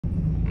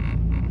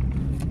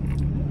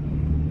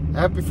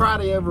Happy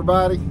Friday,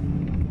 everybody.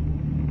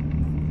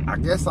 I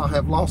guess I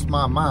have lost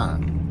my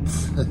mind.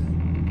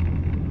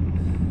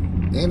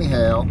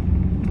 Anyhow,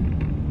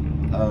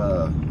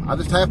 I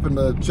just happened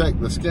to check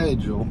the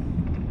schedule,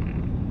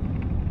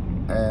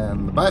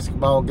 and the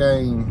basketball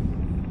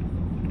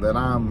game that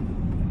I'm,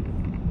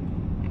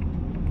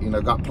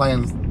 got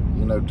plans,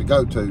 to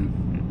go to,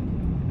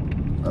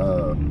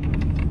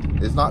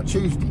 is not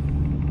Tuesday.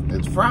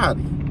 It's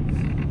Friday,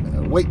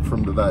 a week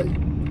from today.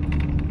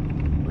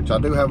 Which I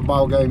do have a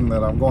ball game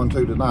that I'm going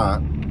to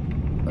tonight.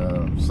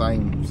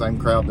 Same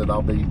crowd that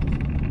I'll be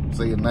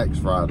seeing next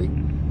Friday.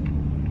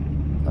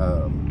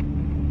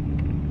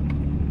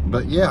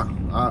 But yeah,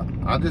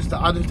 I just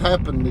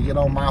happened to get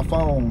on my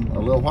phone a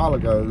little while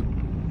ago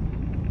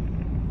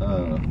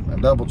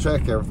and double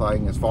check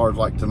everything as far as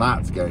like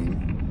tonight's game.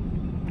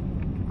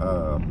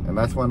 And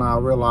that's when I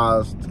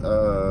realized,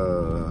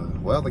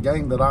 well, the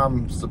game that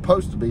I'm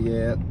supposed to be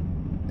at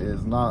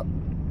is not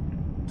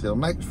till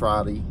next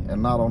Friday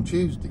and not on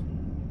Tuesday.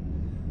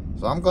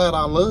 So I'm glad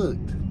I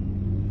looked,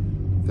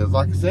 because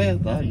like I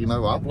said,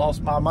 I've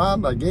lost my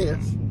mind, I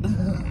guess.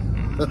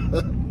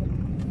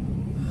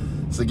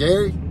 So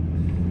Gary,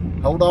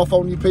 hold off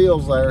on your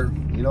pills there.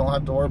 You don't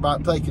have to worry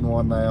about taking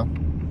one now.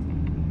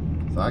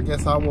 So I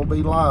guess I will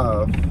be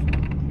live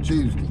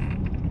Tuesday.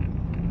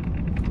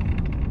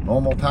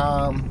 Normal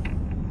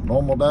time,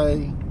 normal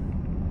day.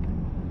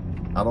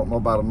 I don't know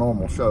about a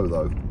normal show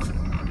though.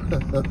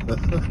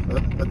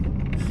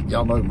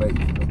 Y'all know me.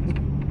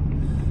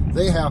 So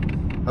anyhow,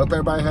 hope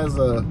everybody has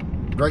a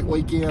great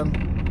weekend,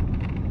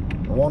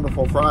 a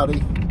wonderful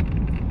Friday,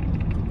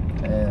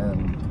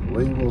 and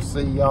we will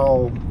see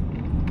y'all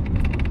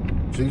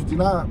Tuesday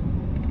night.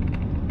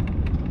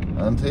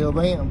 Until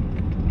then,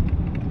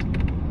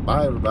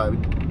 bye everybody.